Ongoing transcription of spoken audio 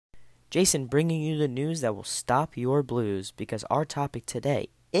Jason bringing you the news that will stop your blues because our topic today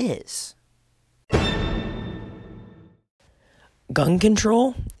is gun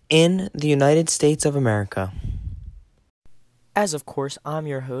control in the United States of America. As of course, I'm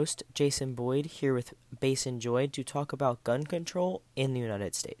your host, Jason Boyd, here with Basin Joy to talk about gun control in the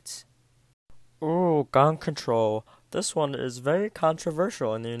United States. Ooh, gun control. This one is very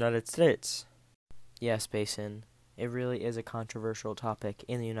controversial in the United States. Yes, Basin, it really is a controversial topic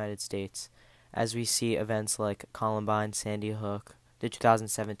in the United States, as we see events like Columbine, Sandy Hook, the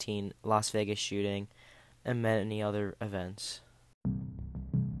 2017 Las Vegas shooting, and many other events.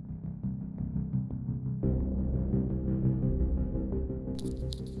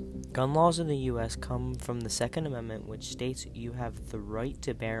 Gun laws in the U.S. come from the Second Amendment, which states you have the right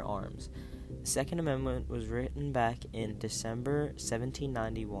to bear arms. The Second Amendment was written back in December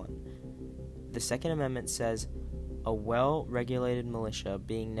 1791. The Second Amendment says, a well-regulated militia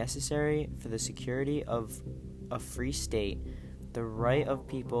being necessary for the security of a free state, the right of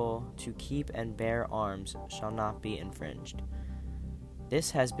people to keep and bear arms shall not be infringed.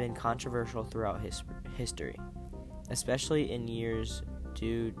 This has been controversial throughout history, especially in years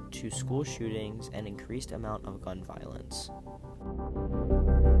due to school shootings and increased amount of gun violence.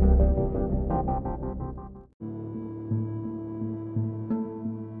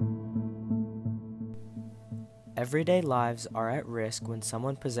 Everyday lives are at risk when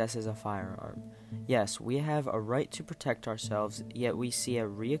someone possesses a firearm. Yes, we have a right to protect ourselves, yet we see a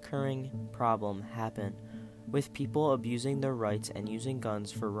reoccurring problem happen with people abusing their rights and using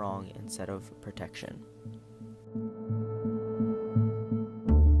guns for wrong instead of protection.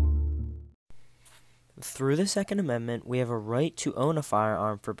 Through the Second Amendment, we have a right to own a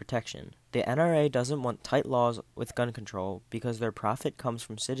firearm for protection. The NRA doesn't want tight laws with gun control because their profit comes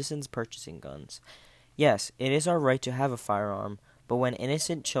from citizens purchasing guns. Yes, it is our right to have a firearm, but when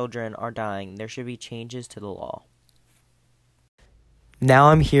innocent children are dying, there should be changes to the law. Now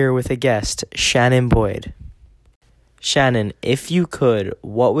I'm here with a guest, Shannon Boyd. Shannon, if you could,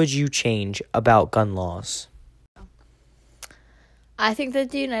 what would you change about gun laws? I think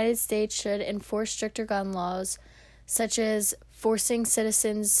that the United States should enforce stricter gun laws, such as forcing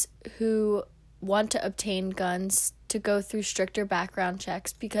citizens who want to obtain guns to go through stricter background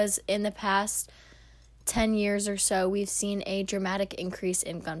checks, because in the past 10 years or so, we've seen a dramatic increase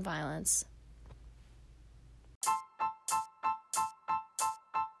in gun violence.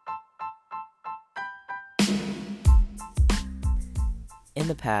 In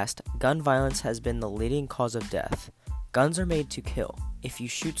the past, gun violence has been the leading cause of death. Guns are made to kill. If you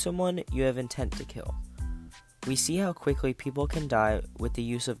shoot someone, you have intent to kill. We see how quickly people can die with the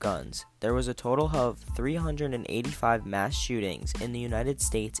use of guns. There was a total of 385 mass shootings in the United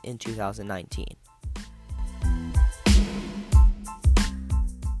States in 2019.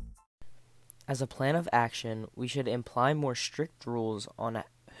 As a plan of action, we should imply more strict rules on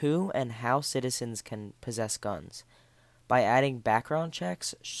who and how citizens can possess guns. By adding background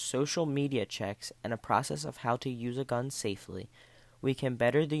checks, social media checks, and a process of how to use a gun safely, we can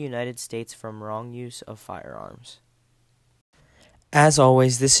better the United States from wrong use of firearms. As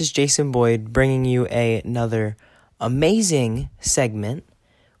always, this is Jason Boyd bringing you another amazing segment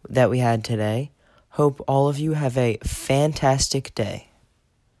that we had today. Hope all of you have a fantastic day.